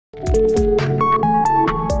In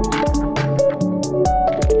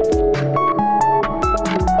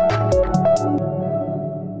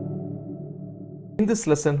this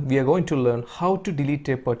lesson, we are going to learn how to delete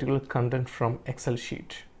a particular content from Excel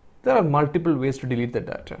sheet. There are multiple ways to delete the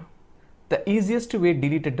data. The easiest way to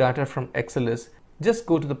delete the data from Excel is just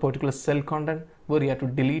go to the particular cell content where you have to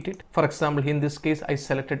delete it. For example, in this case, I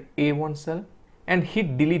selected A1 cell and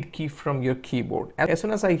hit delete key from your keyboard. As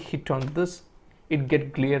soon as I hit on this, it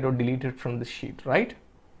gets cleared or deleted from the sheet, right?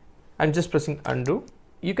 I'm just pressing undo.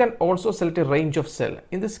 You can also select a range of cell.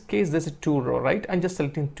 In this case, there's a 2 row, right? I'm just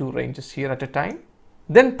selecting 2 ranges here at a time.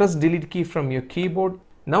 Then press delete key from your keyboard.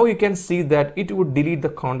 Now you can see that it would delete the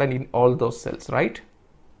content in all those cells, right?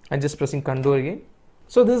 I'm just pressing undo again.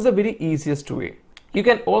 So this is the very easiest way. You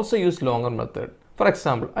can also use longer method. For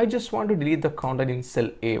example, I just want to delete the content in cell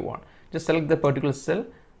A1. Just select the particular cell,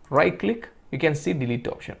 right click, you can see delete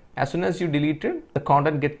option. As soon as you delete it, the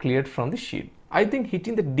content get cleared from the sheet. I think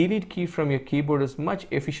hitting the delete key from your keyboard is much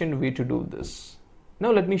efficient way to do this.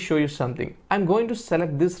 Now let me show you something. I'm going to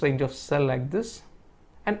select this range of cell like this,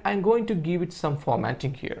 and I'm going to give it some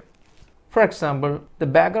formatting here. For example, the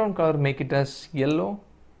background color make it as yellow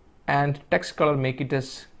and text color make it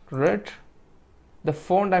as red. The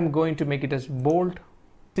font I'm going to make it as bold.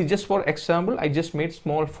 See, just for example, I just made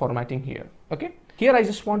small formatting here. Okay. Here I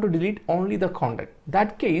just want to delete only the content.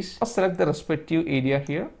 That case, I'll select the respective area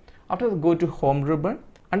here. After that, go to home ribbon.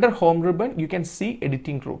 Under home ribbon, you can see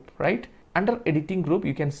editing group, right? Under editing group,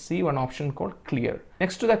 you can see one option called clear.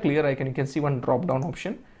 Next to the clear icon, you can see one drop down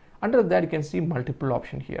option. Under that, you can see multiple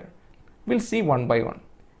option here. We'll see one by one.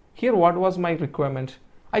 Here, what was my requirement?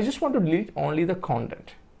 I just want to delete only the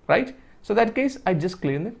content, right? So that case, I just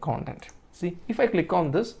clear the content. See, if I click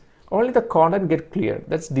on this, only the content get cleared.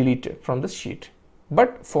 That's deleted from the sheet.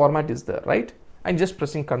 But format is there, right? I'm just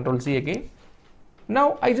pressing Ctrl Z again.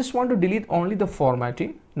 Now I just want to delete only the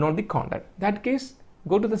formatting, not the content. That case,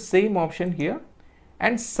 go to the same option here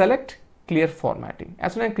and select clear formatting.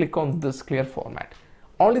 As soon as I click on this clear format,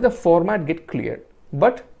 only the format get cleared,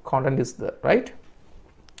 but content is there, right?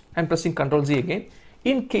 I'm pressing Ctrl Z again.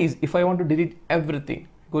 In case if I want to delete everything,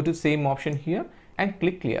 go to the same option here and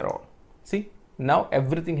click clear all. See, now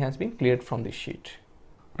everything has been cleared from the sheet.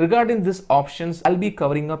 Regarding these options, I'll be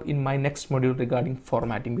covering up in my next module regarding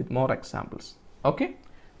formatting with more examples. Okay,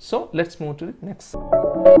 so let's move to the next.